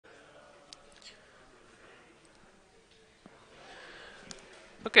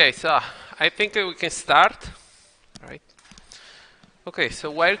Okay, so I think we can start, right? Okay, so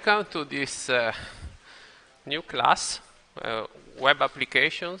welcome to this new class, web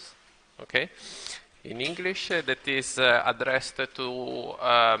applications, okay, in English that is addressed to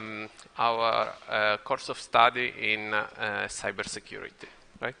our course of study in cybersecurity,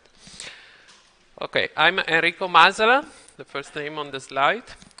 right? Okay, I'm Enrico Masala, the first name on the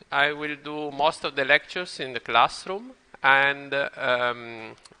slide. I will do most of the lectures in the classroom and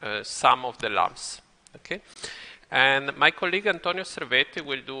some of the labs, okay? And my colleague Antonio Servetti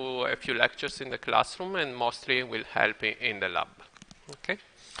will do a few lectures in the classroom and mostly will help in the lab, okay?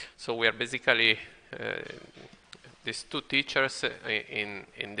 So we are basically these two teachers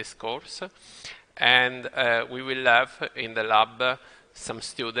in this course, and we will have in the lab some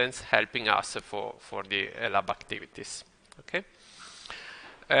students helping us for the lab activities, okay?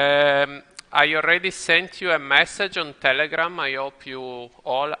 I already sent you a message on Telegram. I hope you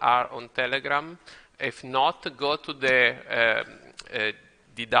all are on Telegram. If not, go to the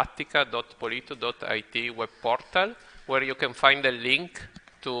didattica.polito.it web portal where you can find a link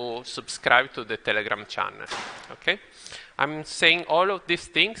to subscribe to the Telegram channel, okay? I'm saying all of these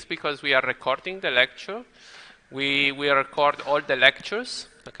things because we are recording the lecture. We record all the lectures,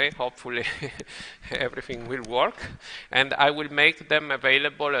 okay? Hopefully everything will work. And I will make them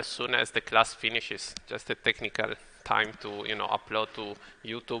available as soon as the class finishes, just a technical time to upload to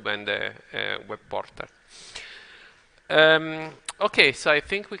YouTube and the web portal. Okay, so I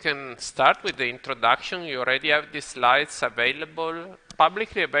think we can start with the introduction. You already have these slides available,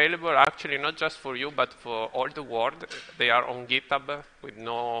 publicly available, actually not just for you, but for all the world. They are on GitHub with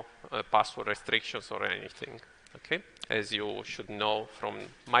no password restrictions or anything, okay? As you should know from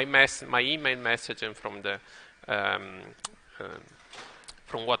my email message and from the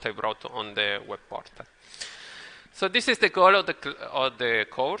from what I wrote on the web portal. So this is the goal of the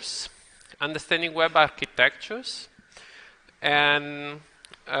course, understanding web architectures, and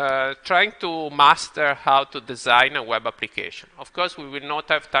trying to master how to design a web application. Of course, we will not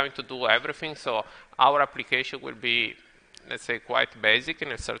have time to do everything, so our application will be, let's say, quite basic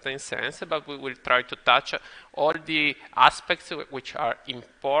in a certain sense, but we will try to touch all the aspects which are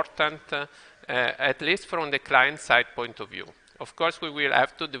important, at least from the client-side point of view. Of course, we will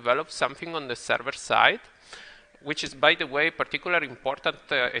have to develop something on the server side, which is, by the way, particularly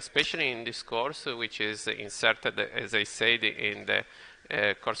important, especially in this course, which is inserted, as I said, in the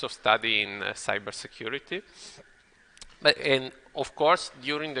course of study in cybersecurity. And of course,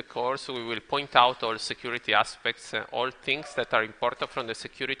 during the course, we will point out all security aspects, all things that are important from the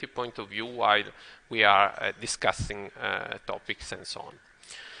security point of view while we are discussing topics and so on.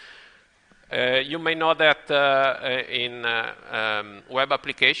 You may know that in web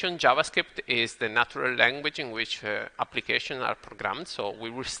application, JavaScript is the natural language in which applications are programmed. So we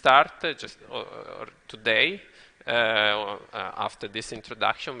will start just today, after this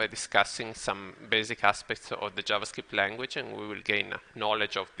introduction, by discussing some basic aspects of the JavaScript language, and we will gain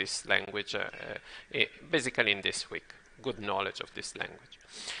knowledge of this language basically in this week, good knowledge of this language.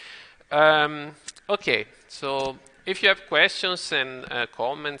 Okay, so if you have questions and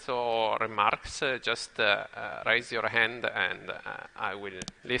comments or remarks, just raise your hand and I will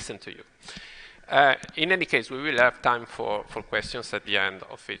listen to you. In any case, we will have time for questions at the end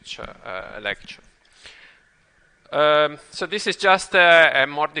of each lecture. So this is just a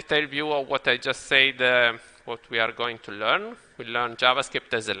more detailed view of what I just said, what we are going to learn. We learn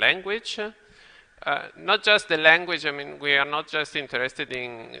JavaScript as a language. Not just the language, I mean, we are not just interested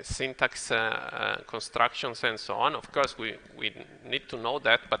in syntax constructions and so on. Of course, we need to know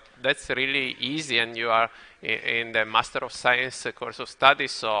that, but that's really easy, and you are in the Master of Science course of study,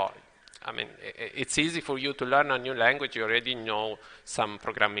 so I mean, it's easy for you to learn a new language. You already know some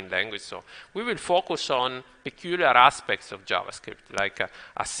programming language. So we will focus on peculiar aspects of JavaScript, like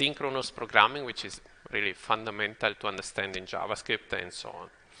asynchronous programming, which is really fundamental to understanding JavaScript and so on.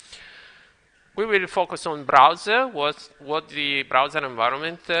 We will focus on browser, what the browser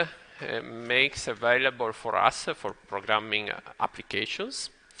environment makes available for us for programming applications.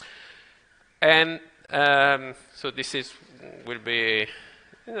 And so this will be,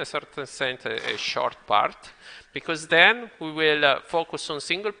 in a certain sense, a short part, because then we will focus on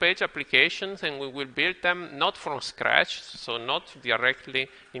single-page applications, and we will build them not from scratch, so not directly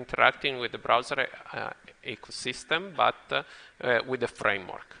interacting with the browser ecosystem, but with a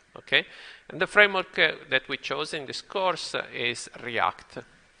framework. Okay, and the framework that we chose in this course is React.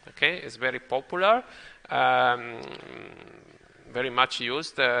 Okay, it's very popular. very much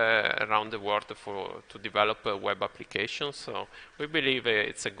used around the world to develop web applications. So we believe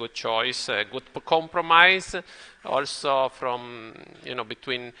it's a good choice, a good compromise, also from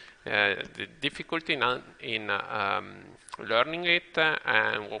between the difficulty in learning it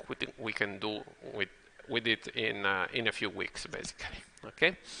and what we can do with it in a few weeks, basically.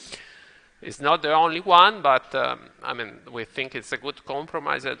 Okay. It's not the only one, but I mean, we think it's a good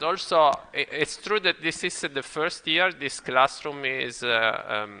compromise. And also, it's true that this is the first year this classroom is,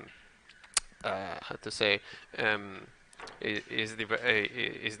 how to say, is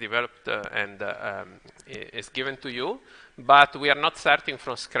developed and is given to you. But we are not starting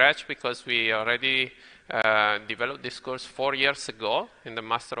from scratch because we already developed this course 4 years ago in the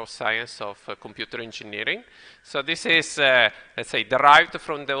Master of Science of Computer Engineering. So this is, let's say, derived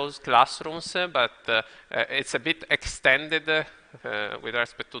from those classrooms, but it's a bit extended with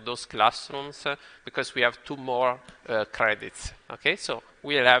respect to those classrooms because we have 2 more credits. Okay, so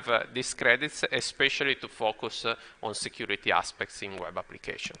we'll have these credits especially to focus on security aspects in web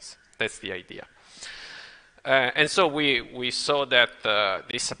applications. That's the idea. And so we saw that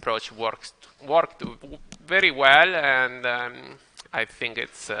this approach worked very well, and I think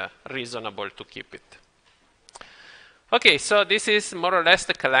it's reasonable to keep it. Okay, so this is more or less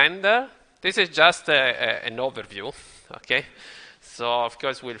the calendar. This is just an overview, okay? So, of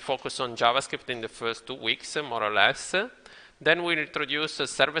course, we'll focus on JavaScript in the first 2 weeks, more or less. Then we'll introduce a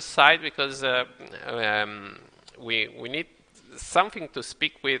server-side because we need something to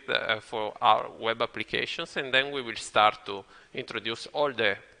speak with for our web applications, and then we will start to introduce all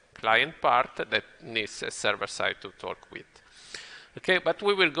the client part that needs a server-side to talk with. Okay, but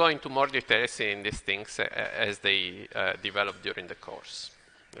we will go into more details in these things as they develop during the course.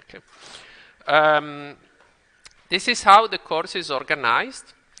 Okay. This is how the course is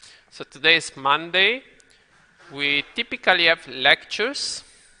organized. So today is Monday. We typically have lectures.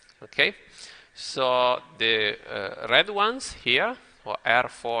 Okay. So the red ones here, or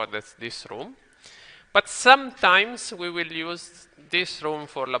R4, that's this room. But sometimes we will use this room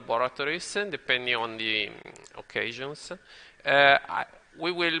for laboratories, depending on the occasions.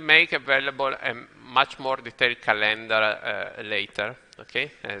 We will make available a much more detailed calendar later,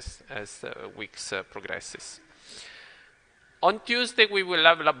 okay, as weeks progresses. On Tuesday, we will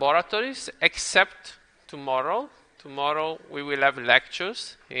have laboratories, except tomorrow. Tomorrow, we will have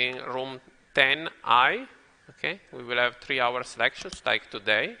lectures in room 10I. Okay, we will have 3 hours lectures like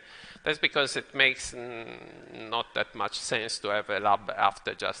today. That's because it makes not that much sense to have a lab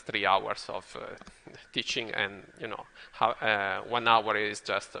after just 3 hours of teaching, and 1 hour is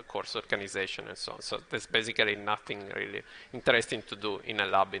just a course organization and so on. So there's basically nothing really interesting to do in a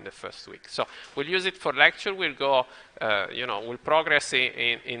lab in the first week. So we'll use it for lecture. We'll go, we'll progress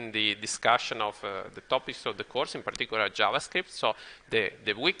in the discussion of the topics of the course, in particular JavaScript. So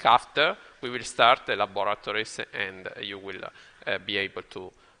the week after, we will start the laboratories, and you will be able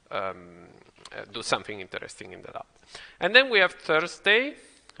to do something interesting in the lab. And then we have Thursday,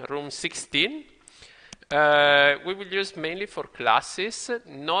 room 16. We will use mainly for classes,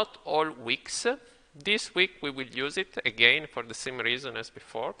 not all weeks. This week we will use it again for the same reason as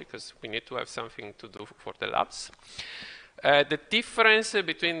before, because we need to have something to do for the labs. The difference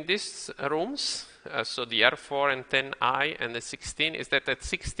between these rooms, so the R4 and 10I and the 16, is that at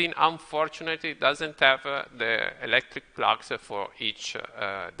 16, unfortunately, doesn't have the electric plugs for each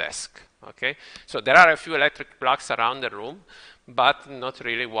desk. Okay, so there are a few electric plugs around the room, but not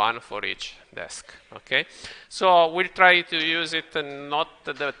really one for each desk. Okay, so we'll try to use it not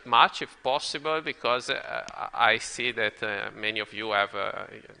that much if possible, because I see that many of you have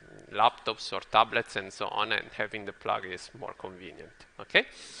laptops or tablets and so on, and having the plug is more convenient. Okay,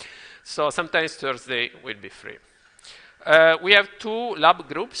 so sometimes Thursday will be free. We have 2 lab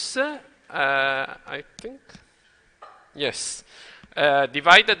groups, I think. Yes,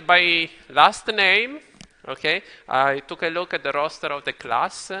 divided by last name. Okay, I took a look at the roster of the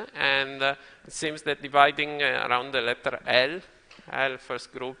class, and it seems that dividing around the letter L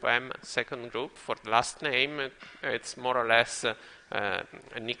first group, M second group, for the last name, it's more or less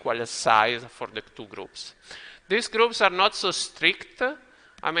an equal size for the 2 groups. These groups are not so strict.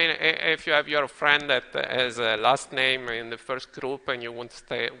 I mean, if you have your friend that has a last name in the first group and you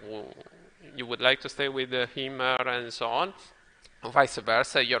would like to stay with him or her and so on, vice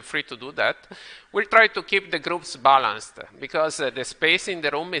versa, you're free to do that. We'll try to keep the groups balanced because the space in the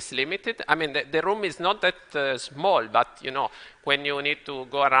room is limited. I mean, the room is not that small, but when you need to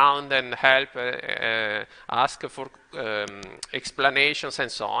go around and help, ask for explanations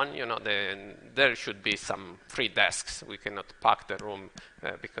and so on, there should be some free desks. We cannot pack the room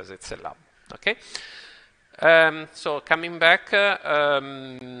because it's a lab. Okay. So coming back,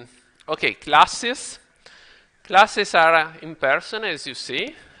 okay, classes. Classes are in person, as you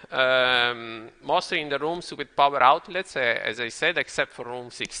see, mostly in the rooms with power outlets, as I said, except for room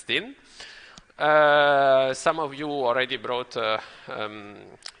 16. Some of you already brought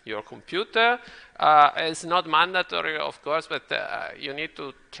your computer. It's not mandatory, of course, but you need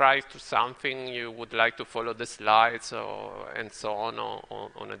to try to something. You would like to follow the slides and so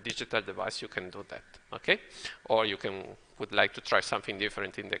on a digital device, you can do that, okay? Or you would like to try something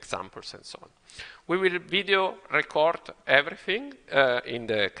different in the examples and so on. We will video record everything in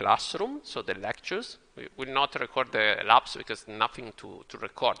the classroom, so the lectures. We will not record the labs because nothing to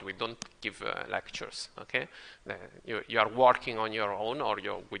record. We don't give lectures, okay? You are working on your own or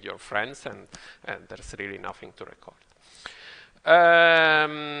with your friends, and there's really nothing to record.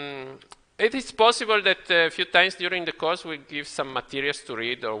 It is possible that a few times during the course we give some materials to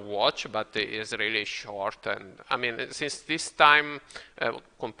read or watch, but it is really short. And I mean, since this time,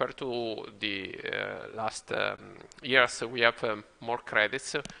 compared to the last years, we have more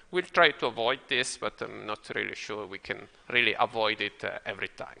credits. We'll try to avoid this, but I'm not really sure we can really avoid it every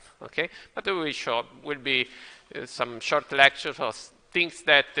time. Okay, but will be some short lectures or things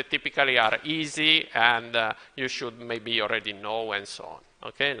that typically are easy and you should maybe already know and so on.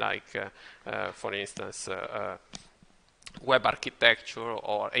 Okay, like for instance, web architecture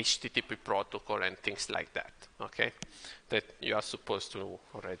or HTTP protocol and things like that. Okay, that you are supposed to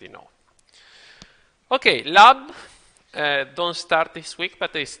already know. Okay, lab don't start this week,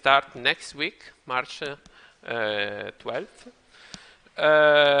 but they start next week, March 12th,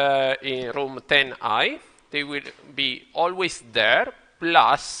 in room 10I. They will be always there,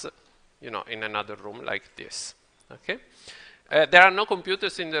 plus, in another room like this. Okay. There are no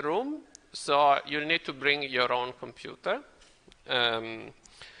computers in the room, so you need to bring your own computer.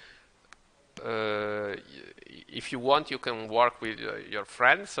 If you want, you can work with your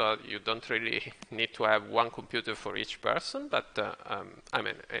friends, so you don't really need to have one computer for each person, but I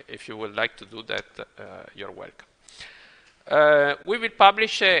mean, if you would like to do that, you're welcome. We will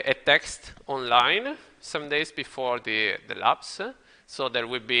publish a text online some days before the labs. So there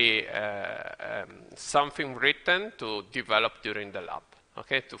will be something written to develop during the lab,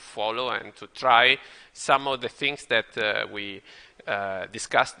 okay, to follow and to try some of the things that we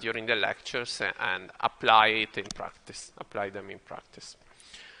discussed during the lectures and apply it in practice, apply them in practice.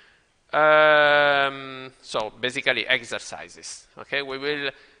 So basically exercises, okay, we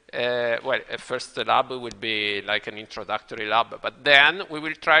will, well, a first lab will be like an introductory lab, but then we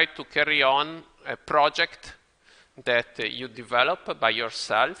will try to carry on a project that you develop by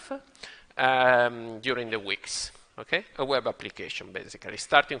yourself during the weeks, okay? A web application, basically,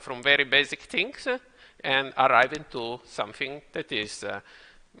 starting from very basic things and arriving to something that is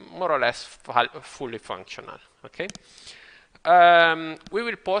more or less fully functional, okay? We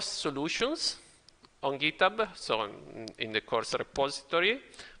will post solutions on GitHub, so in the course repository,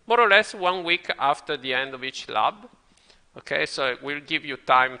 more or less 1 week after the end of each lab. Okay, so it will give you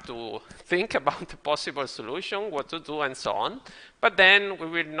time to think about the possible solution, what to do, and so on. But then we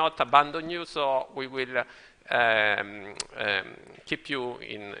will not abandon you, so we will keep you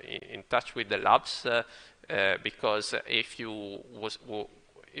in touch with the labs, because if you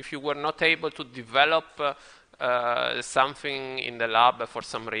were not able to develop something in the lab for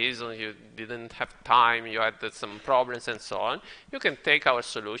some reason, you didn't have time, you had some problems and so on, you can take our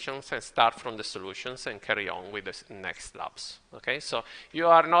solutions and start from the solutions and carry on with the next labs. Okay, so you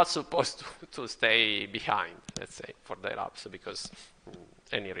are not supposed to stay behind, let's say, for the labs because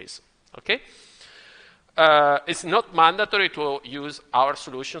any reason. Okay, it's not mandatory to use our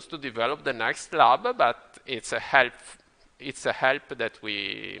solutions to develop the next lab, but it's a help. It's a help that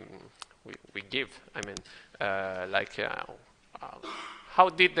we give. I mean, how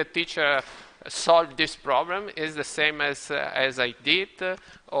did the teacher solve this problem? Is the same as I did,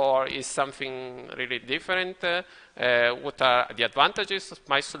 or is something really different? What are the advantages of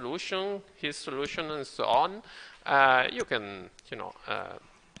my solution, his solution, and so on? You can,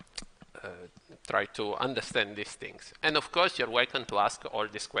 try to understand these things. And of course, you're welcome to ask all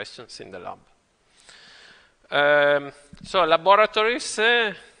these questions in the lab. So laboratories.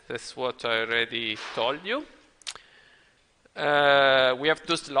 That's what I already told you. We have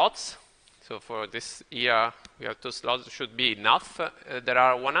 2 slots. So for this year, we have 2 slots. It should be enough. There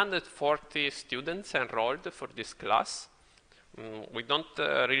are 140 students enrolled for this class. We don't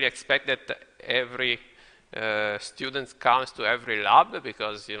really expect that every student comes to every lab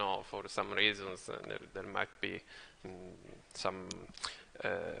because, for some reasons, there might be some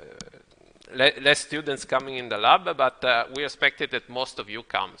less students coming in the lab, but we expected that most of you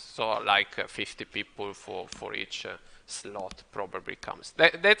come. So like 50 people for each slot probably comes.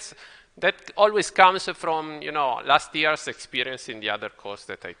 That always comes from, you know, last year's experience in the other course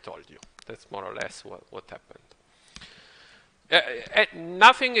that I told you. That's more or less what happened.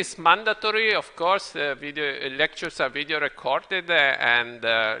 Nothing is mandatory, of course. Video lectures are video recorded, and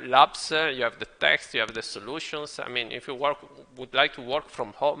labs. You have the text, you have the solutions. I mean, if you would like to work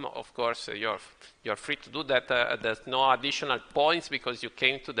from home, of course, you're free to do that. There's no additional points because you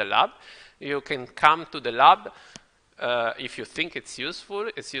came to the lab. You can come to the lab if you think it's useful.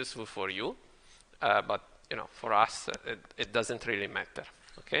 It's useful for you, but you know, for us, it doesn't really matter.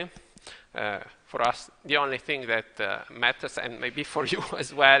 Okay. For us, the only thing that matters, and maybe for you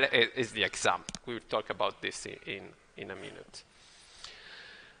as well, is the exam. We will talk about this in a minute.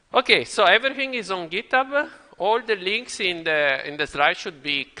 Okay, so everything is on GitHub. All the links in the slide should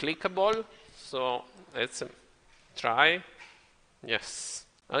be clickable. So let's try. Yes.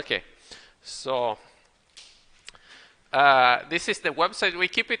 Okay. So this is the website. We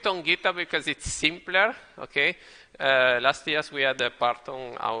keep it on GitHub because it's simpler. Okay. Last year we had a part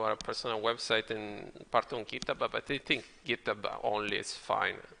on our personal website and part on GitHub, but I think GitHub only is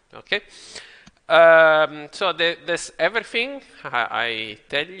fine. Okay. So there's everything I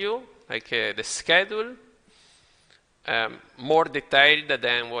tell you, like the schedule, more detailed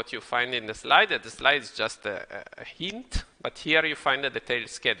than what you find in the slide. The slide is just a hint, but here you find a detailed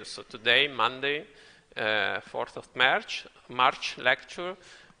schedule. So today, Monday, 4th of March lecture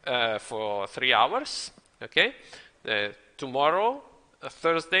for 3 hours. Okay. Tomorrow,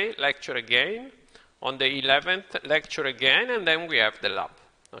 Thursday, lecture again. On the 11th, lecture again, and then we have the lab.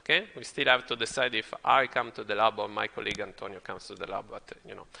 Okay, we still have to decide if I come to the lab or my colleague Antonio comes to the lab. But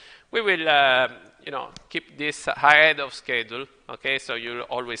you know, we will keep this ahead of schedule. Okay, so you'll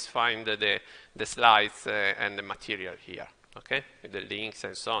always find the slides and the material here. Okay, with the links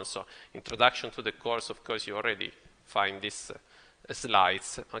and so on. So introduction to the course, of course, you already find this.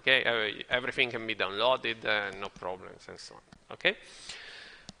 Slides, okay, everything can be downloaded, no problems and so on. Okay,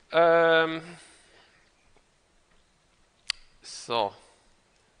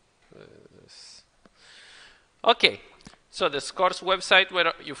 so the course website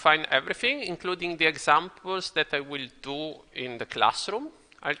where you find everything, including the examples that I will do in the classroom.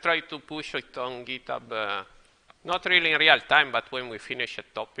 I'll try to push it on GitHub. Not really in real time, but when we finish a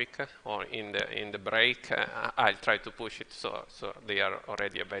topic or in the break, I'll try to push it so they are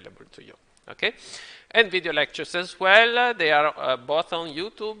already available to you. Okay, and video lectures as well. They are both on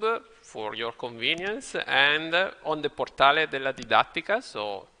YouTube for your convenience and on the Portale della Didattica,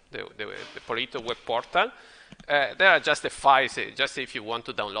 so the Polito web portal. They are just the files. Just if you want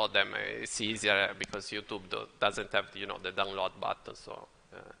to download them, it's easier because YouTube doesn't have the download button. So.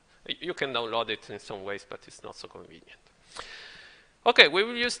 You can download it in some ways, but it's not so convenient. Okay, we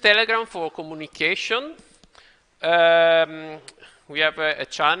will use Telegram for communication. We have a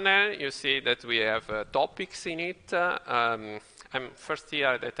channel. You see that we have topics in it. I'm first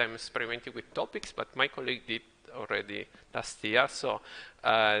year that I'm experimenting with topics, but my colleague did already last year. So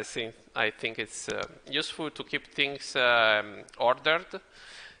I think it's useful to keep things ordered,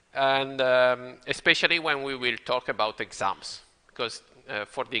 and especially when we will talk about exams, because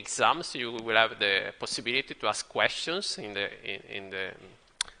for the exams, you will have the possibility to ask questions in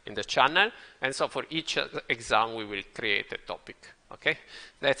the channel, and so for each exam, we will create a topic. Okay,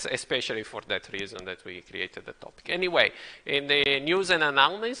 that's especially for that reason that we created the topic. Anyway, in the news and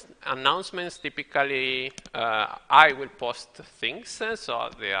announcements, typically I will post things, so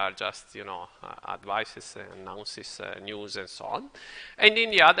they are just advices, announces, news, and so on. And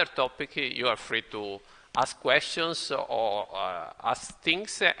in the other topic, you are free to ask questions or ask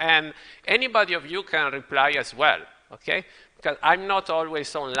things, and anybody of you can reply as well, okay? Because I'm not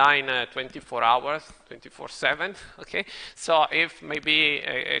always online 24 hours, 24/7, okay? So if maybe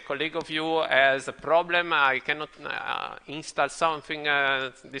a colleague of you has a problem, I cannot install something,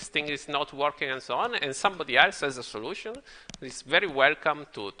 this thing is not working and so on, and somebody else has a solution, it's very welcome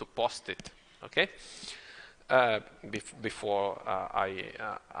to post it, okay? Before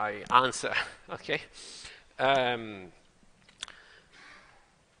I answer, okay?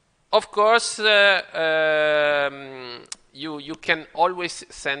 Of course, you can always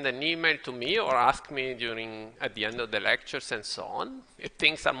send an email to me or ask me at the end of the lectures and so on. If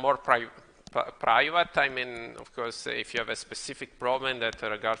things are more private, I mean, of course, if you have a specific problem that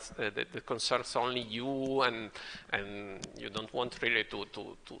regards that concerns only you, and you don't want really to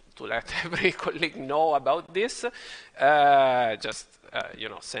let every colleague know about this, just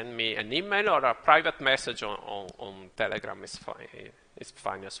send me an email or a private message on Telegram is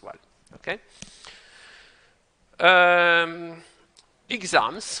fine as well. Okay.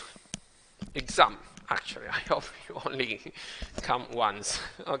 Exam, actually, I hope you only come once,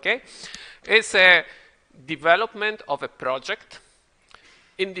 okay? It's a development of a project,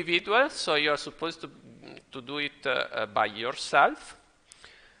 individual, so you're supposed to do it by yourself.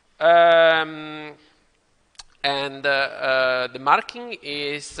 And the marking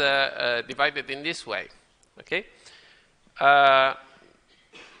is divided in this way, okay?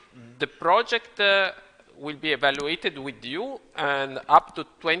 The project will be evaluated with you, and up to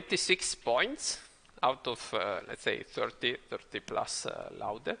 26 points out of, let's say, 30 plus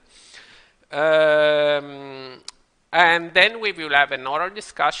laude. And then we will have an oral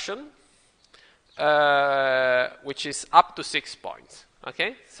discussion, which is up to 6 points.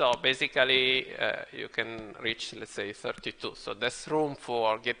 Okay, so basically you can reach, let's say, 32. So there's room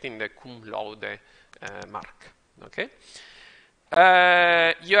for getting the cum laude mark. Okay.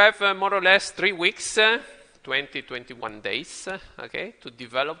 You have more or less 3 weeks, 21 days, okay, to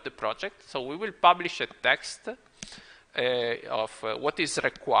develop the project. So we will publish a text of what is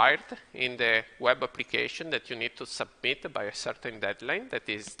required in the web application that you need to submit by a certain deadline. That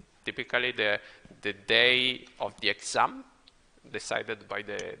is typically the day of the exam, decided by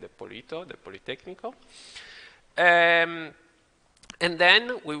the Politecnico. And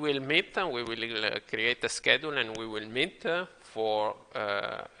then we will meet and we will create a schedule, and we will meet for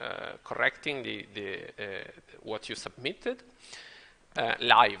correcting what you submitted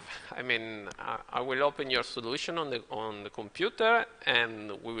live. I mean, I will open your solution on the computer,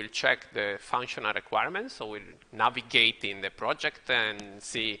 and we will check the functional requirements. So we'll navigate in the project and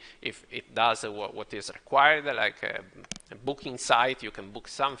see if it does what is required, like a booking site. You can book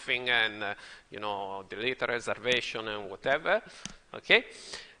something and you know, delete a reservation and whatever. Okay,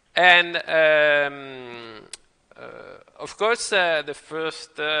 and of course the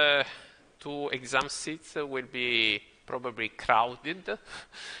first 2 exam seats will be probably crowded.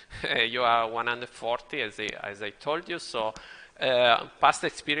 You are 140, as I told you. So past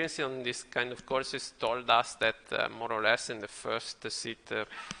experience on this kind of courses told us that more or less in the first seat,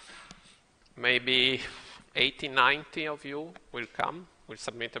 maybe 80, 90 of you will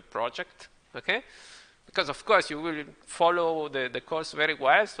submit a project. Okay. Because of course you will follow the course very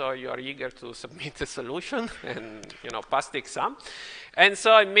well, so you are eager to submit a solution and, you know, pass the exam. And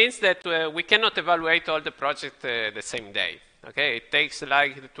so it means that we cannot evaluate all the project the same day. Okay, it takes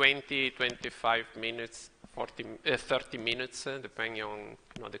like 20, 25 minutes, 30 minutes, depending on,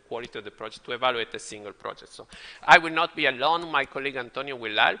 you know, the quality of the project, to evaluate a single project. So I will not be alone. My colleague Antonio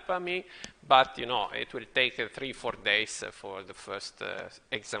will help me, but, you know, it will take 3-4 days for the first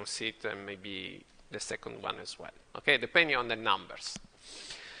exam seat, and maybe the second one as well, okay, depending on the numbers.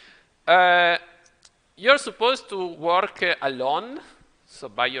 You're supposed to work alone, so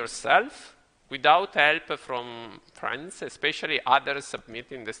by yourself, without help from friends, especially others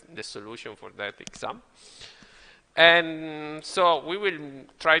submitting the solution for that exam. And so we will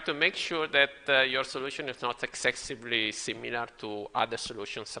try to make sure that your solution is not excessively similar to other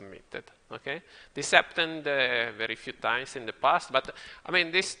solutions submitted, okay? This happened very few times in the past, but I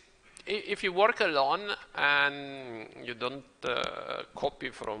mean, if you work alone and you don't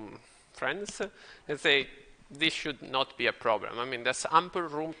copy from friends, let's say, this should not be a problem. I mean, there's ample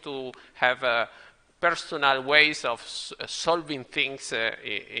room to have personal ways of solving things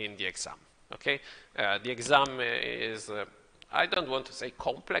in the exam, okay? The exam is, I don't want to say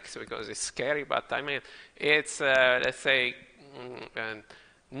complex because it's scary, but I mean, it's, let's say,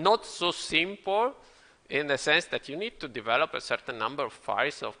 not so simple, in the sense that you need to develop a certain number of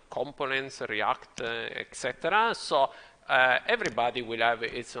files of components, React, etc. So everybody will have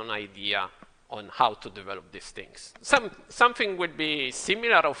its own idea on how to develop these things. Something will be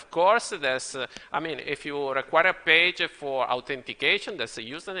similar, of course. There's, I mean, if you require a page for authentication, there's a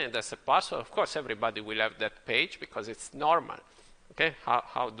username, there's a password. Of course, everybody will have that page because it's normal. Okay,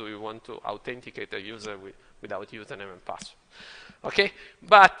 how do you want to authenticate a user without username and password? Okay,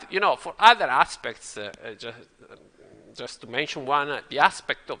 but, you know, for other aspects, just to mention one, the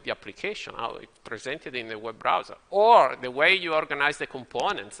aspect of the application, how it's presented in the web browser, or the way you organize the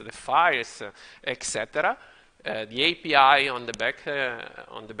components, the files, etc. The API on the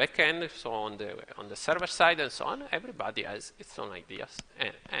back end, so on the server side and so on. Everybody has its own ideas,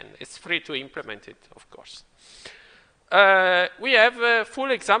 and it's free to implement it, of course. We have full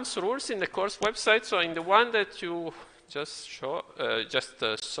exams rules in the course website. So in the one that you just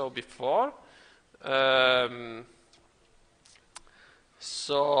saw before.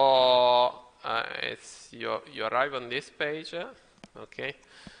 It's you arrive on this page, okay.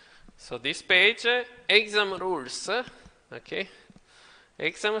 So this page, exam rules, okay.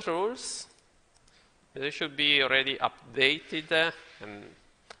 Exam rules, they should be already updated, and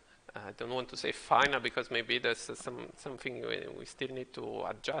I don't want to say final because maybe there's something we still need to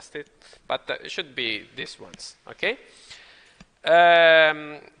adjust it, but it should be these ones, okay?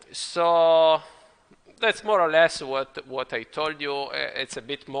 So that's more or less what I told you. It's a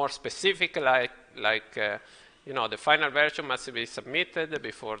bit more specific, like you know, the final version must be submitted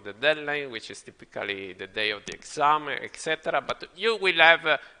before the deadline, which is typically the day of the exam, etc. But you will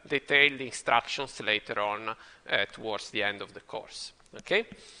have detailed instructions later on towards the end of the course, okay?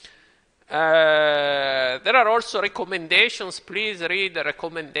 There are also recommendations. Please read the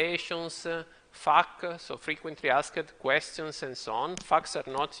recommendations, FAQ, so frequently asked questions and so on. FAQs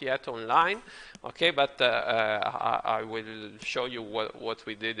are not yet online, okay, but I will show you what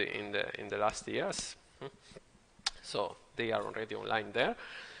we did in the last years. So they are already online there.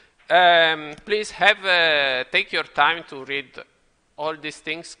 Please take your time to read all these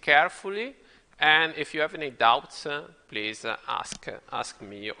things carefully. And if you have any doubts, please ask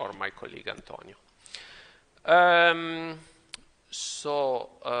me or my colleague Antonio.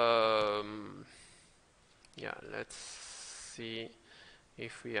 Yeah, let's see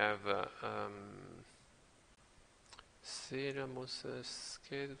if we have syllabus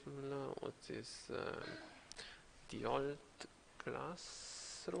schedule. What is the old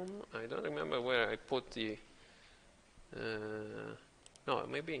classroom? I don't remember where I put the. No,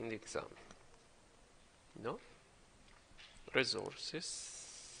 maybe in the exam. No? Resources.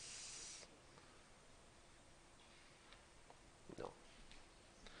 No.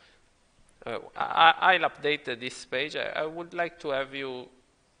 I'll update this page. I would like to have you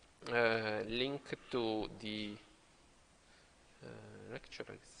link to the lecture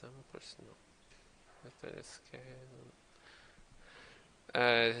examples. No.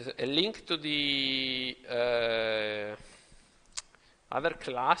 A link to the other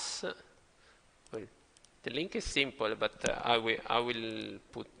class. Well, the link is simple, but I will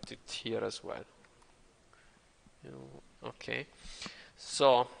put it here as well. Okay.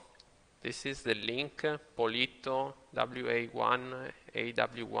 So this is the link, Polito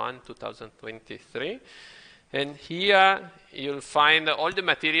WA-2024-L01 2023. And here you'll find all the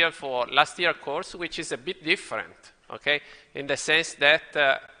material for last year course, which is a bit different, okay? In the sense that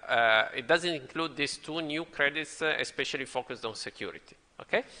it doesn't include these 2 new credits, especially focused on security,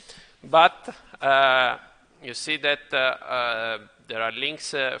 okay? But you see that there are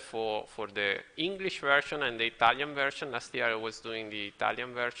links for the English version and the Italian version. Last year I was doing the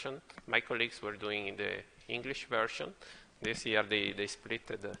Italian version. My colleagues were doing the English version. This year they split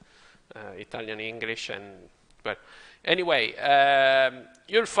the Italian English, and but anyway,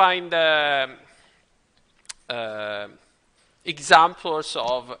 you'll find examples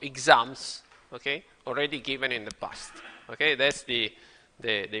of exams, okay, already given in the past. Okay, that's the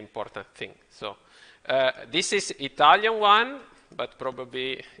important thing. So this is Italian one, but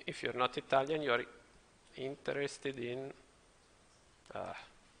probably if you're not Italian, you're interested in.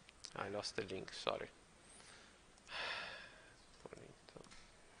 I lost the link. Sorry.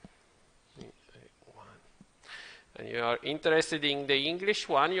 And you are interested in the English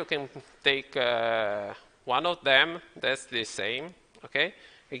one, you can take one of them. That's the same. Okay.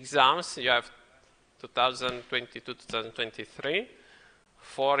 Exams, you have 2022-2023.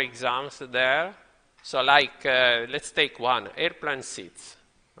 4 exams there. So like, let's take one, airplane seats.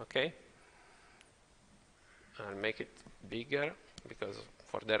 Okay. I'll make it bigger because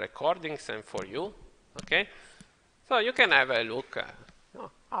for the recordings and for you. Okay. So you can have a look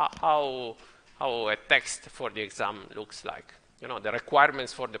how a text for the exam looks like. You know, the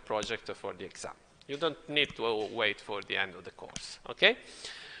requirements for the project for the exam. You don't need to wait for the end of the course, okay?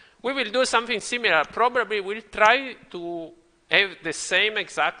 We will do something similar. Probably we'll try to have the same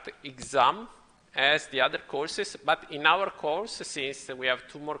exact exam as the other courses, but in our course, since we have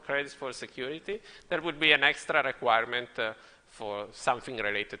 2 more credits for security, there would be an extra requirement for something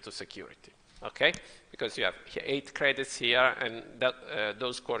related to security, okay? Because you have 8 credits here, and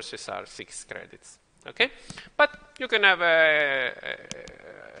those courses are 6 credits, okay? But you can have a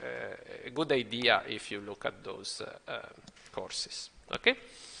good idea if you look at those courses, okay?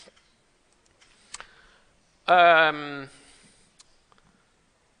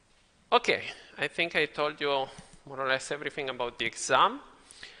 Okay, I think I told you more or less everything about the exam.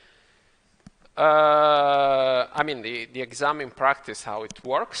 I mean, the exam in practice, how it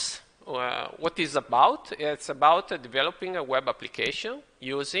works. What is about? It's about developing a web application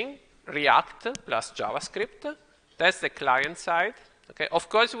using React plus JavaScript. That's the client side. Okay. Of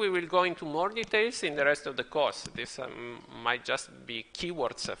course, we will go into more details in the rest of the course. This might just be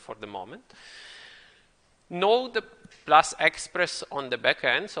keywords for the moment. Node plus Express on the back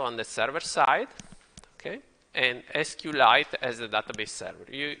end, so on the server side, okay, and SQLite as the database server.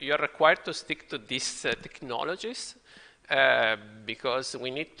 You're required to stick to these technologies because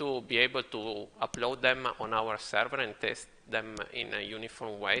we need to be able to upload them on our server and test them in a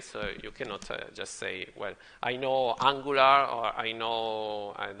uniform way. So you cannot just say, well, I know Angular, or I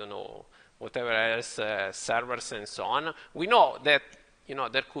know, I don't know, whatever else, servers and so on. We know that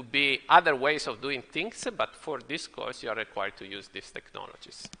there could be other ways of doing things, but for this course, you are required to use these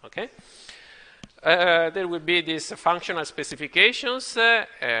technologies, okay? There will be these functional specifications,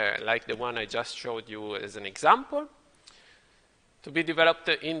 like the one I just showed you as an example, to be developed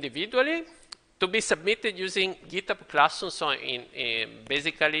individually, to be submitted using GitHub Classroom. So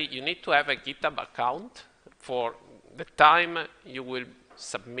basically, you need to have a GitHub account for the time you will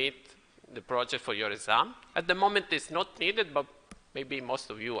submit the project for your exam. At the moment, it's not needed, but maybe most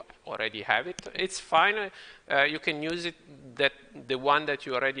of you already have it. It's fine. You can use it, the one that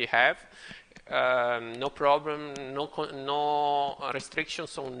you already have. No problem, no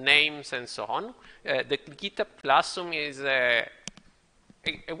restrictions on names and so on. The GitHub Classroom is a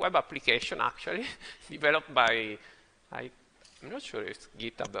web application, actually, developed by, I'm not sure if it's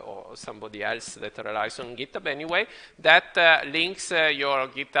GitHub or somebody else that relies on GitHub anyway, that links your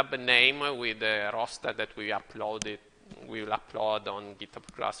GitHub name with the roster that we will upload on GitHub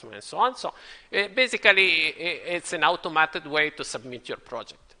Classroom and so on. So basically, it's an automated way to submit your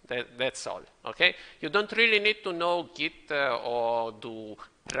project. That's all, okay? You don't really need to know Git or do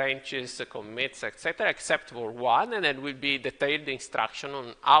branches, commits, etc., except for one, and then will be detailed instruction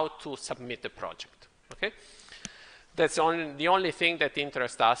on how to submit the project, okay? That's the only thing that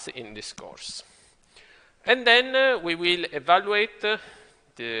interests us in this course. And then we will evaluate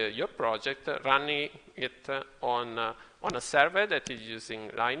your project, running it on a server that is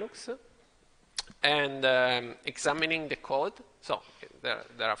using Linux, and examining the code. So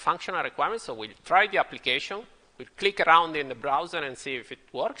there are functional requirements, so we'll try the application, we'll click around in the browser and see if it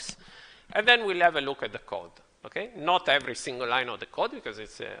works, and then we'll have a look at the code, okay? Not every single line of the code, because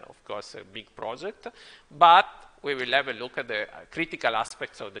it's, of course, a big project, but we will have a look at the critical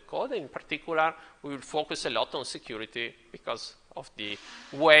aspects of the code. In particular, we will focus a lot on security because of the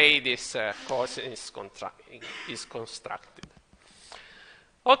way this course is constructed.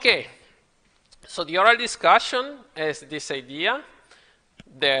 Okay, so the oral discussion has this idea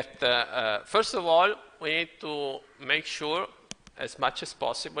that, first of all, we need to make sure as much as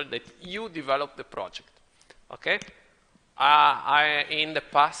possible that you develop the project, okay? In the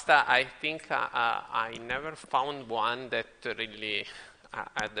past, I think I never found one that really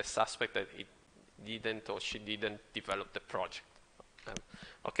had the suspect that it didn't or she didn't develop the project,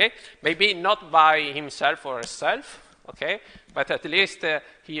 okay? Maybe not by himself or herself, okay? But at least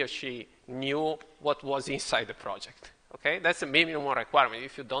he or she knew what was inside the project, okay? That's a minimum requirement.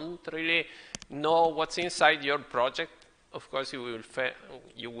 If you don't really know what's inside your project, of course you will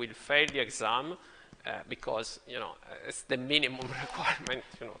fail the exam because it's the minimum requirement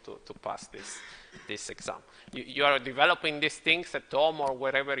to pass this exam. You are developing these things at home or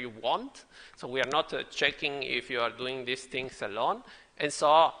wherever you want, so we are not checking if you are doing these things alone, and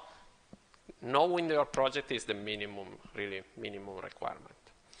so knowing your project is the minimum requirement.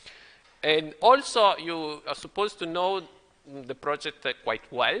 And also, you are supposed to know the project quite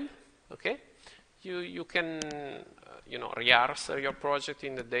well, okay? You can, rehearse your project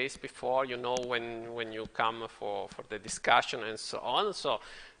in the days before, when you come for the discussion and so on. So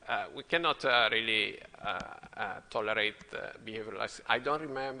we cannot really tolerate behavior like, I don't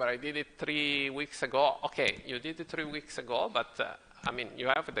remember, I did it 3 weeks ago. Okay, you did it 3 weeks ago, but you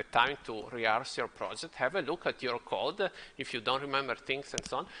have the time to rehearse your project, have a look at your code if you don't remember things and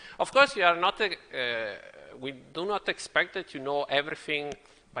so on. Of course, we do not expect that you know everything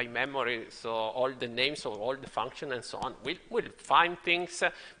by memory, so all the names of all the functions and so on. We'll find things,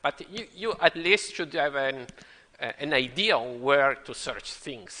 but you at least should have an idea on where to search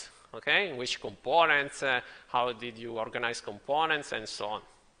things, okay? In which components, how did you organize components, and so on,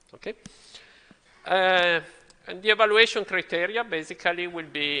 okay? And the evaluation criteria basically will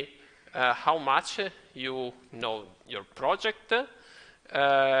be how much you know your project,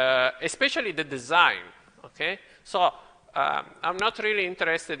 especially the design, okay? So I'm not really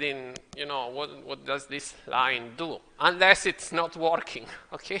interested in, what does this line do, unless it's not working,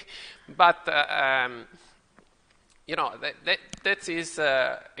 okay? But, that is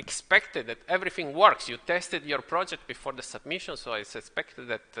expected that everything works. You tested your project before the submission, so it's expected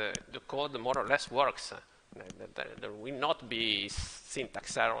that the code more or less works. There will not be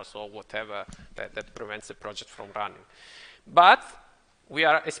syntax errors or whatever that prevents the project from running. But we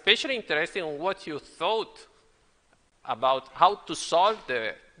are especially interested in what you thought about how to solve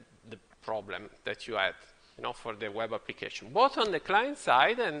the problem that you had, for the web application, both on the client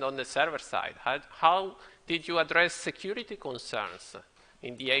side and on the server side. How did you address security concerns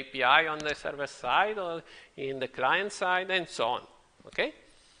in the API on the server side or in the client side and so on, okay?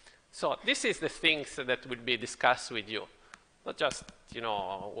 So this is the things that will be discussed with you, not just,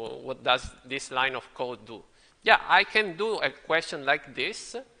 what does this line of code do? Yeah, I can do a question like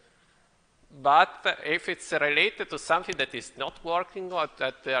this, but if it's related to something that is not working or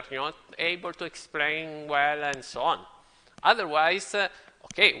that they are not able to explain well and so on. Otherwise,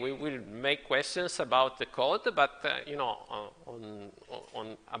 okay, we will make questions about the code, but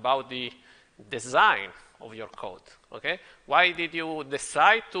about the design of your code, okay? Why did you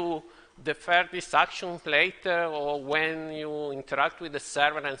decide to defer this action later or when you interact with the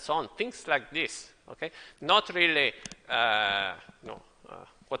server and so on? Things like this, okay? Not really,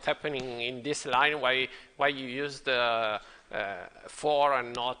 what's happening in this line, why you use the for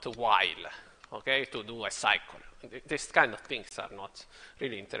and not while, okay, to do a cycle. These kind of things are not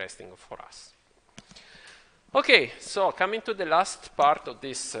really interesting for us. Okay, so coming to the last part of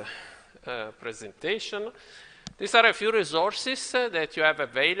this presentation, these are a few resources that you have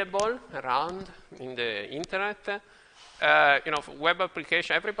available around in the internet. Web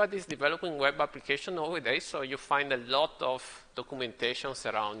application, everybody's developing web application nowadays, so you find a lot of documentations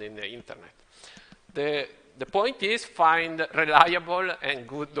around in the internet. The point is find reliable and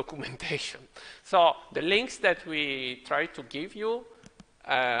good documentation. So the links that we try to give you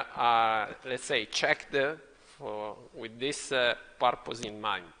are, let's say, checked with this purpose in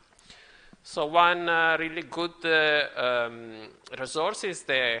mind. So one really good resource is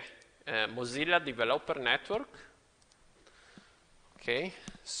the Mozilla Developer Network. Okay,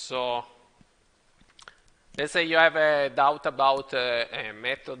 so let's say you have a doubt about a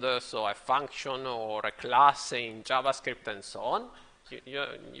method, so a function or a class in JavaScript and so on.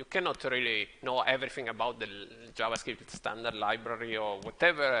 You cannot really know everything about the JavaScript standard library or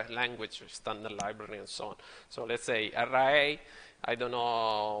whatever language standard library and so on. So let's say array, I don't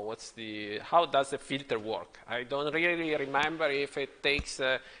know how does the filter work? I don't really remember if it takes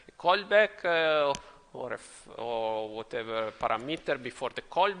a callback or whatever parameter before the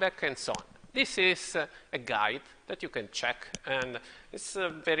callback and so on. This is a guide that you can check, and it's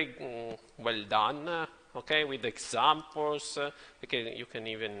very well done, okay, with examples. You can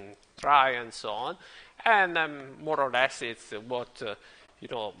even try and so on. And more or less it's what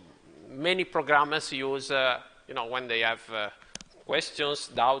many programmers use when they have questions,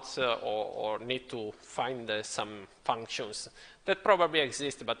 doubts, or need to find some functions that probably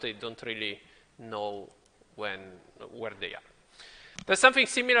exist, but they don't really know where they are. There's something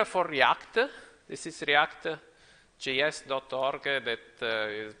similar for React. This is react.js.org that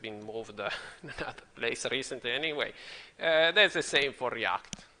has been moved in another place recently anyway. That's the same for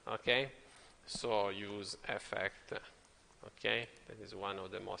React, okay? So use effect, okay? That is one of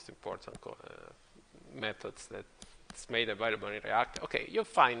the most important methods that's made available in React. Okay, you'll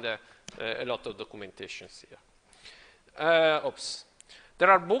find a lot of documentations here. Oops. There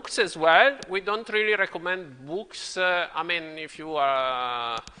are books as well. We don't really recommend books. I mean, if you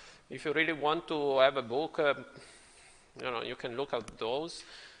really want to have a book, you can look at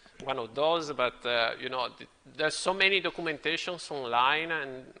one of those. But there's so many documentations online,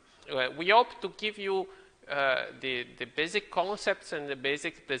 and we hope to give you the basic concepts and the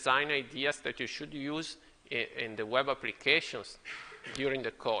basic design ideas that you should use in the web applications during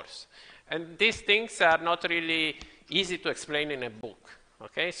the course. And these things are not really easy to explain in a book.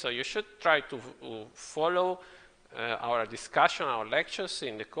 Okay, so you should try to follow our discussion, our lectures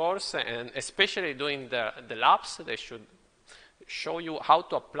in the course, and especially during the labs, they should show you how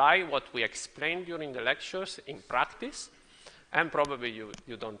to apply what we explained during the lectures in practice, and probably you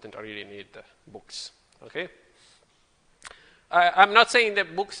don't really need books, okay? I'm not saying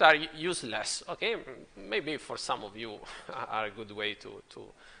that books are useless, okay? Maybe for some of you are a good way to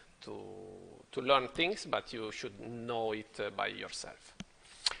learn things, but you should know it by yourself.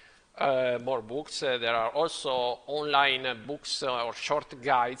 More books. There are also online books or short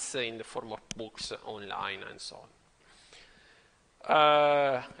guides in the form of books online and so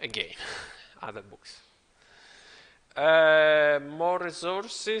on. Again, other books. More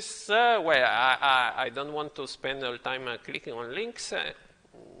resources. Well, I don't want to spend all time clicking on links.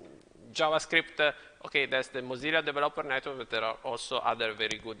 JavaScript, okay, that's the Mozilla Developer Network, but there are also other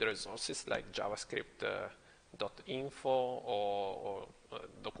very good resources like JavaScript.info or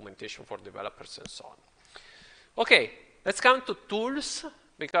documentation for developers and so on. Okay, let's come to tools,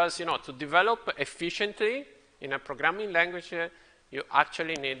 because to develop efficiently in a programming language, you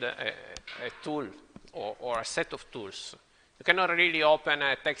actually need a tool or a set of tools. You cannot really open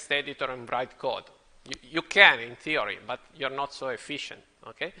a text editor and write code. You can in theory, but you're not so efficient.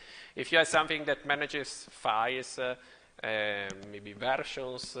 Okay? If you have something that manages files, maybe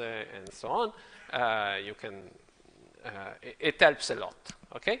versions, and so on, you can. It helps a lot.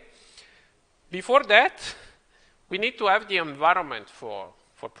 Okay? Before that, we need to have the environment for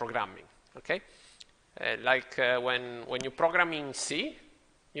programming. Okay? When you program in C,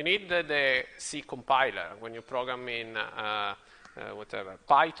 you need the C compiler. When you program in whatever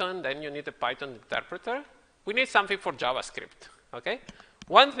Python, then you need a Python interpreter. We need something for JavaScript. Okay?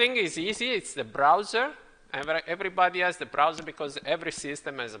 One thing is easy. It's the browser. Everybody has the browser because every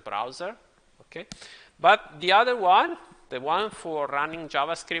system has a browser. Okay? But the other one, the one for running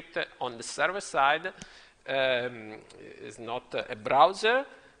JavaScript on the server side, is not a browser,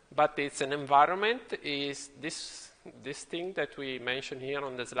 but it's an environment. Is this thing that we mentioned here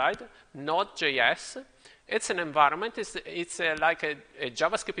on the slide, Node.js. It's an environment. It's like a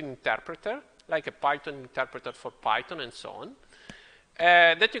JavaScript interpreter, like a Python interpreter for Python and so on,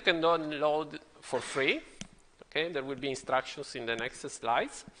 that you can download for free. Okay, there will be instructions in the next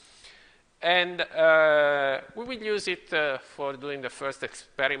slides. And we will use it for doing the first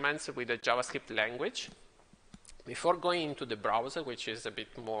experiments with the JavaScript language. Before going into the browser, which is a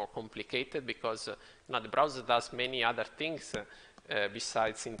bit more complicated because the browser does many other things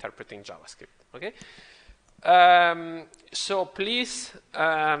besides interpreting JavaScript. Okay? So please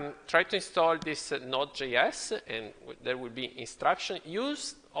try to install this Node.js, and there will be instruction.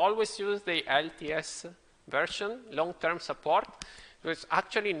 Always use the LTS version, long-term support. It's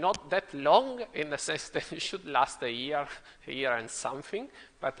actually not that long in the sense that it should last a year and something,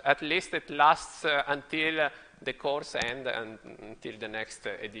 but at least it lasts until the course ends and until the next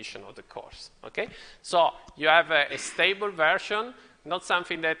edition of the course. Okay, so you have a stable version, not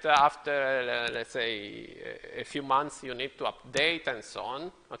something that after let's say a few months you need to update and so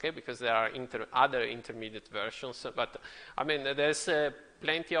on. Okay, because there are other intermediate versions, but I mean there's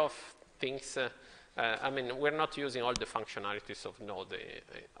plenty of things. I mean, we're not using all the functionalities of Node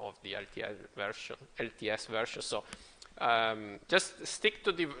of the LTS version. So just stick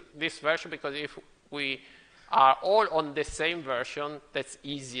to this version, because if we are all on the same version, that's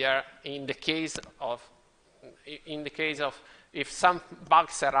easier in the case of if some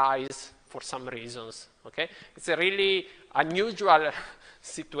bugs arise for some reasons. Okay, it's a really unusual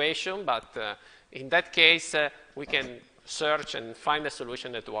situation, but in that case we can search and find a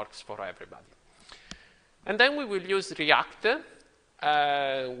solution that works for everybody. And then we will use React.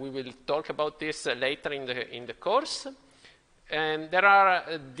 We will talk about this later in the course. And there are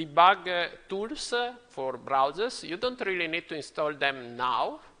debug tools for browsers. You don't really need to install them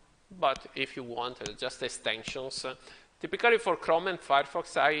now, but if you want, just extensions. Typically for Chrome and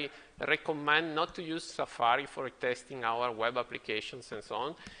Firefox, I recommend not to use Safari for testing our web applications and so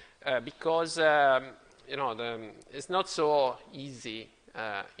on, because it's not so easy.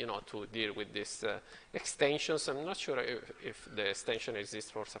 To deal with these extensions. I'm not sure if the extension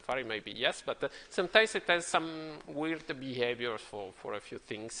exists for Safari, maybe yes, but sometimes it has some weird behaviors for a few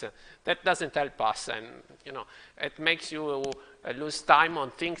things. That doesn't help us, and it makes you lose time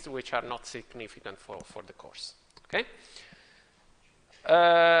on things which are not significant for the course. Okay?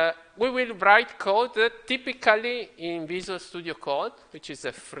 We will write code typically in Visual Studio Code, which is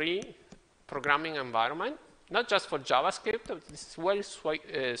a free programming environment. Not just for JavaScript, it's well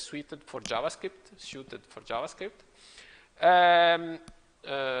suited for JavaScript.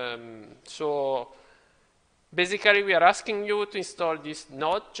 So basically, we are asking you to install this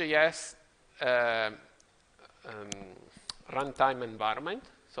Node.js runtime environment.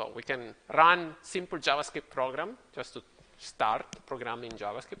 So we can run simple JavaScript program just to start programming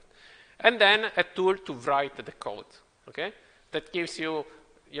JavaScript, and then a tool to write the code. Okay, that gives you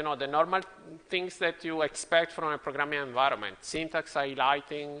the normal things that you expect from a programming environment: syntax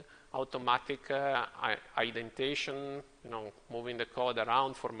highlighting, automatic indentation, moving the code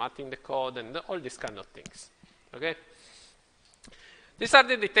around, formatting the code, and all these kind of things. Okay. These are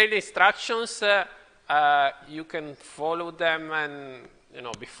the detailed instructions. You can follow them, and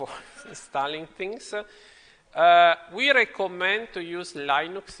before installing things. We recommend to use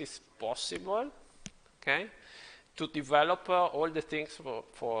Linux if possible. Okay. To develop all the things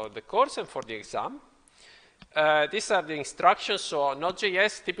for the course and for the exam. These are the instructions. So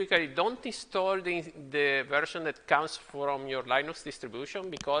Node.js, typically don't install the version that comes from your Linux distribution,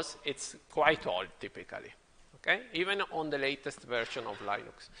 because it's quite old typically, okay? Even on the latest version of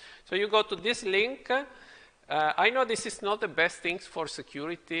Linux. So you go to this link. I know this is not the best thing for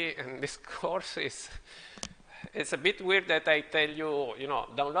security, and this course is it's a bit weird that I tell you,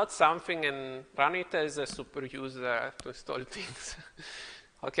 download something and run it as a super user to install things.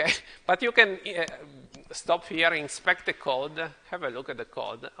 Okay, but you can stop here, inspect the code, have a look at the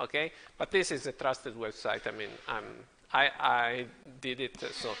code. Okay, but this is a trusted website. I mean, I did it.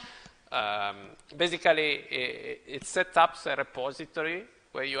 So basically, it sets up a repository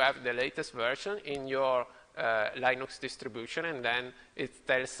where you have the latest version in your Linux distribution, and then it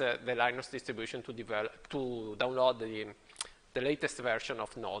tells the Linux distribution to download the latest version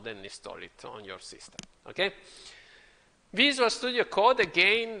of Node and install it on your system. Okay. Visual Studio Code,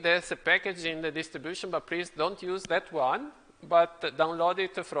 again, there's a package in the distribution, but please don't use that one, but download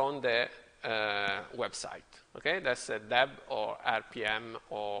it from the website. Okay, that's a deb or RPM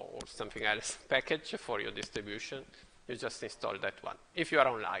or something else package for your distribution. You just install that one if you are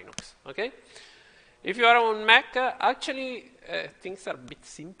on Linux. Okay. If you are on Mac, actually things are a bit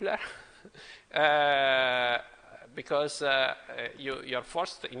simpler because you're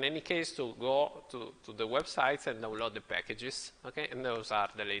forced, in any case, to go to the websites and download the packages. Okay, and those are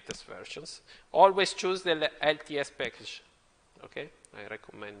the latest versions. Always choose the LTS package. Okay, I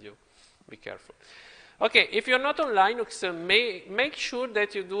recommend you be careful. Okay, if you're not on Linux, make sure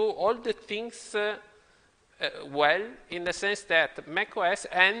that you do all the things well, in the sense that macOS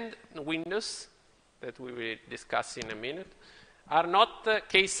and Windows, that we will discuss in a minute, are not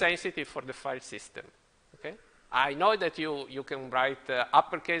case sensitive for the file system. Okay? I know that you can write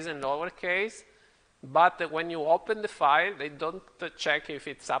uppercase and lowercase, but when you open the file, they don't check if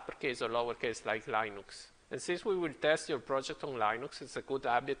it's uppercase or lowercase like Linux. And since we will test your project on Linux, it's a good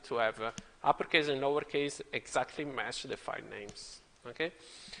habit to have uppercase and lowercase exactly match the file names. Okay?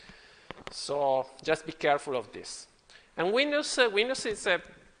 So just be careful of this. And Windows is a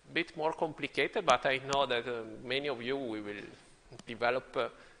bit more complicated, but I know that many of you will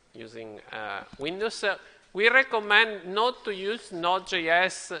develop using Windows. We recommend not to use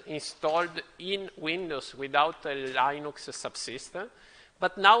Node.js installed in Windows without a Linux subsystem.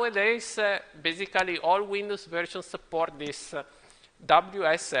 But nowadays, basically all Windows versions support this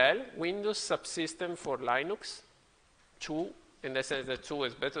WSL, Windows Subsystem for Linux 2. In the sense that 2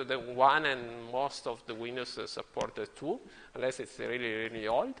 is better than 1, and most of the Windows support the 2, unless it's really, really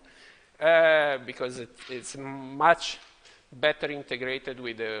old, because it's much better integrated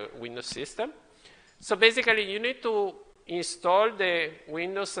with the Windows system. So basically, you need to install the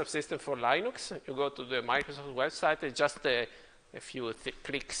Windows Subsystem for Linux. You go to the Microsoft website, it's just a few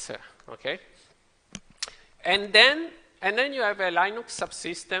clicks, okay? And then you have a Linux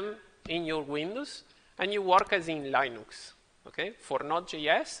subsystem in your Windows, and you work as in Linux. Okay, for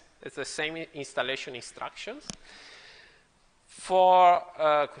Node.js, it's the same installation instructions.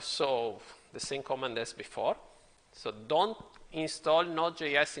 So the same command as before. So don't install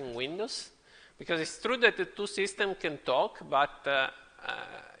Node.js in Windows, because it's true that the two systems can talk, but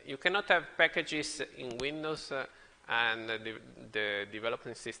you cannot have packages in Windows and the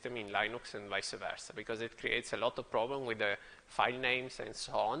development system in Linux and vice versa, because it creates a lot of problem with the file names and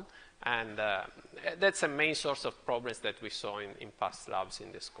so on. And that's a main source of problems that we saw in past labs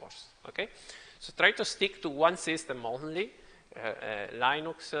in this course. Okay, so try to stick to one system only,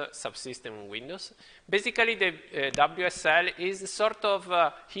 Linux subsystem in Windows. Basically, the WSL is a sort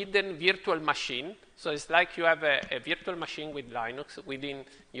of hidden virtual machine. So it's like you have a virtual machine with Linux within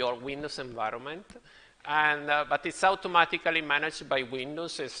your Windows environment, and but it's automatically managed by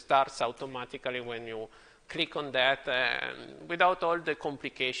Windows. It starts automatically when you click on that without all the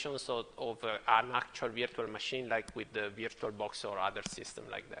complications of an actual virtual machine, like with the VirtualBox or other system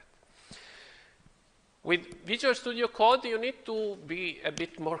like that. With Visual Studio Code, you need to be a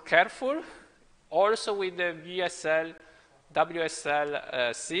bit more careful. Also with the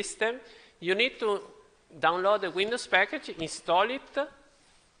WSL system, you need to download the Windows package, install it,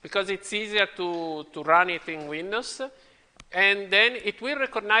 because it's easier to run it in Windows. And then it will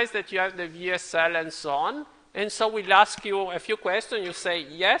recognize that you have the VSL and so on. And so we'll ask you a few questions. You say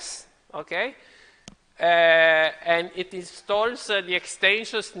yes, okay. And it installs the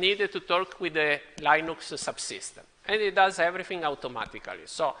extensions needed to talk with the Linux subsystem. And it does everything automatically.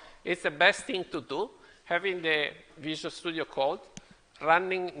 So it's the best thing to do, having the Visual Studio Code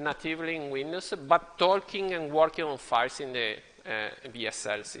running natively in Windows, but talking and working on files in the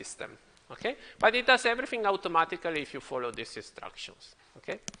VSL system. Okay? But it does everything automatically if you follow these instructions.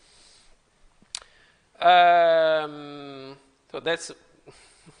 Okay? So that's,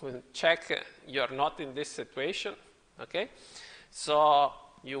 check you're not in this situation. Okay? So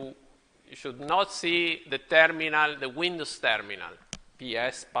you should not see the terminal, the Windows terminal,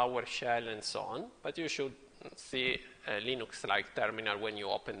 PS, PowerShell, and so on, but you should see a Linux-like terminal when you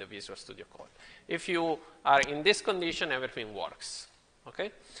open the Visual Studio Code. If you are in this condition, everything works.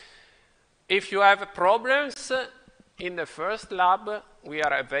 Okay? If you have problems in the first lab, we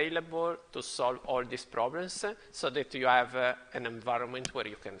are available to solve all these problems so that you have an environment where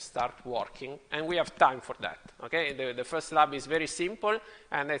you can start working, and we have time for that. Okay? The first lab is very simple,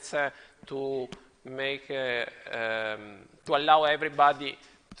 and it's to make to allow everybody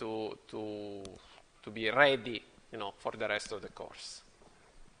to be ready, for the rest of the course.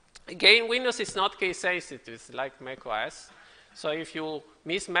 Again, Windows is not case sensitive, it's like Mac OS. So if you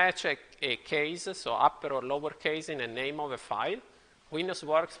mismatch a case, so upper or lower case in the name of a file, Windows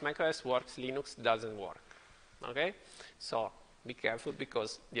works, Mac OS works, Linux doesn't work. Okay? So be careful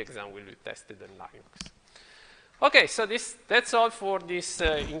because the exam will be tested in Linux. Okay, so that's all for this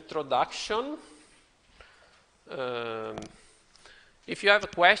introduction. If you have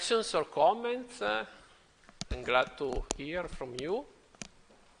questions or comments, I'm glad to hear from you.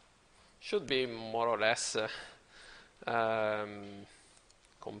 Should be more or less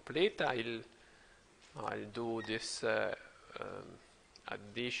complete. I'll do this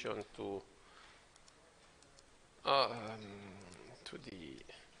addition to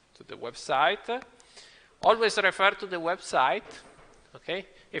the website. Always refer to the website. Okay.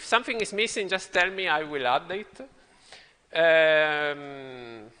 If something is missing, just tell me. I will add it.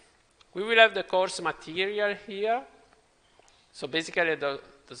 We will have the course material here. So basically,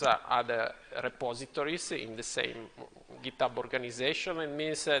 those are other repositories in the same GitHub organization. It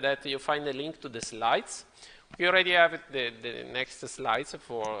means that you find a link to the slides. We already have the next slides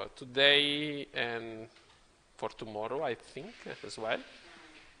for today and for tomorrow, I think, as well.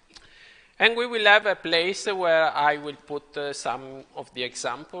 And we will have a place where I will put some of the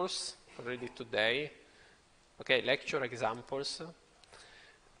examples already today. Okay, lecture examples.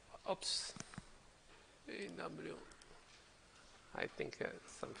 Oops. AW. I think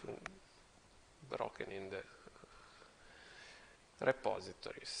something broken in the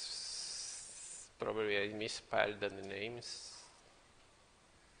repositories. Probably I misspelled the names.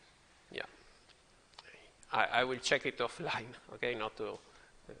 Yeah. I will check it offline, okay, not to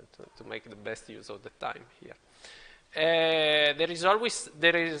make the best use of the time here. There is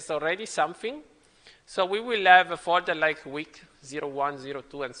already something. So we will have a folder like week 01,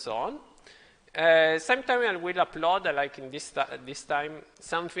 02, and so on. Sometime I will upload, like in this time,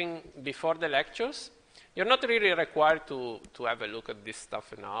 something before the lectures. You're not really required to have a look at this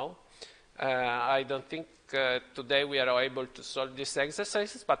stuff now. I don't think today we are able to solve these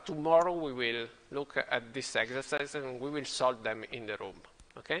exercises, but tomorrow we will look at these exercises and we will solve them in the room,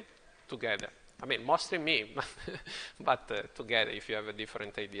 okay, together. I mean, mostly me, but together if you have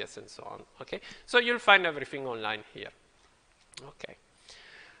different ideas and so on, okay? So you'll find everything online here, okay.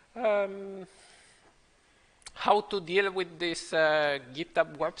 How to deal with this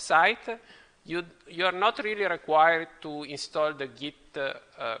GitHub website? You're not really required to install the Git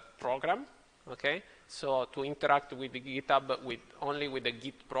program, okay? So to interact with the GitHub only with the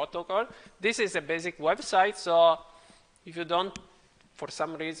Git protocol. This is a basic website, so if you don't, for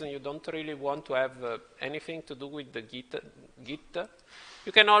some reason, you don't really want to have anything to do with the Git,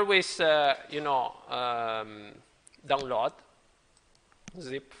 you can always, download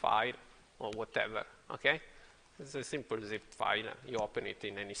zip file or whatever, okay? It's a simple zip file. You open it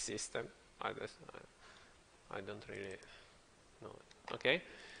in any system. I don't really know, okay?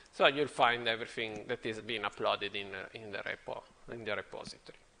 So you'll find everything that is being uploaded in the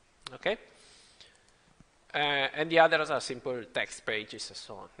repository, okay? And the others are simple text pages and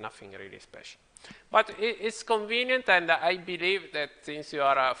so on, nothing really special. But it's convenient, and I believe that since you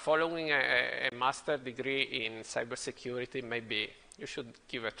are following a master degree in cybersecurity, maybe you should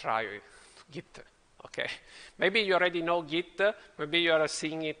give a try to Git, okay? Maybe you already know Git, maybe you are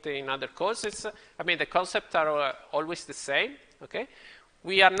seeing it in other courses. I mean, the concepts are always the same, okay?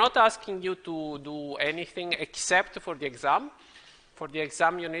 We are not asking you to do anything except for the exam. For the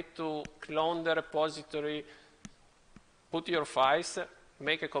exam, you need to clone the repository, put your files,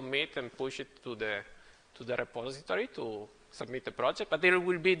 make a commit, and push it to the repository to submit the project. But there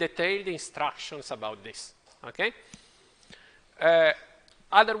will be detailed instructions about this, okay?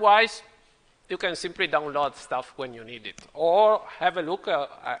 Otherwise, you can simply download stuff when you need it, or have a look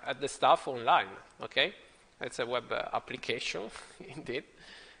at the stuff online, okay? It's a web application, indeed.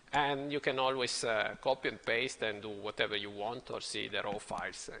 And you can always copy and paste and do whatever you want, or see the raw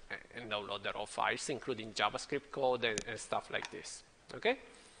files and download the raw files, including JavaScript code and stuff like this, okay?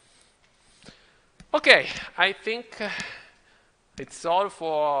 Okay, I think it's all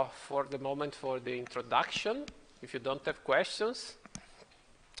for the moment for the introduction, if you don't have questions.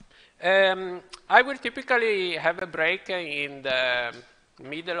 I will typically have a break in the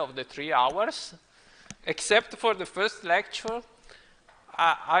middle of the 3 hours, except for the first lecture.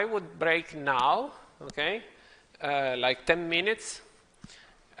 I would break now, okay, like 10 minutes,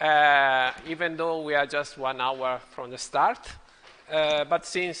 even though we are just 1 hour from the start. But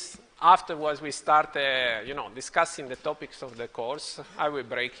since afterwards we start, discussing the topics of the course, I will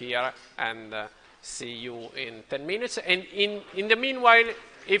break here and see you in 10 minutes. And in the meanwhile,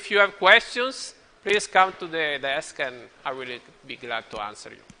 if you have questions, please come to the desk and I will be glad to answer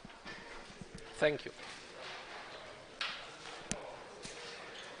you. Thank you.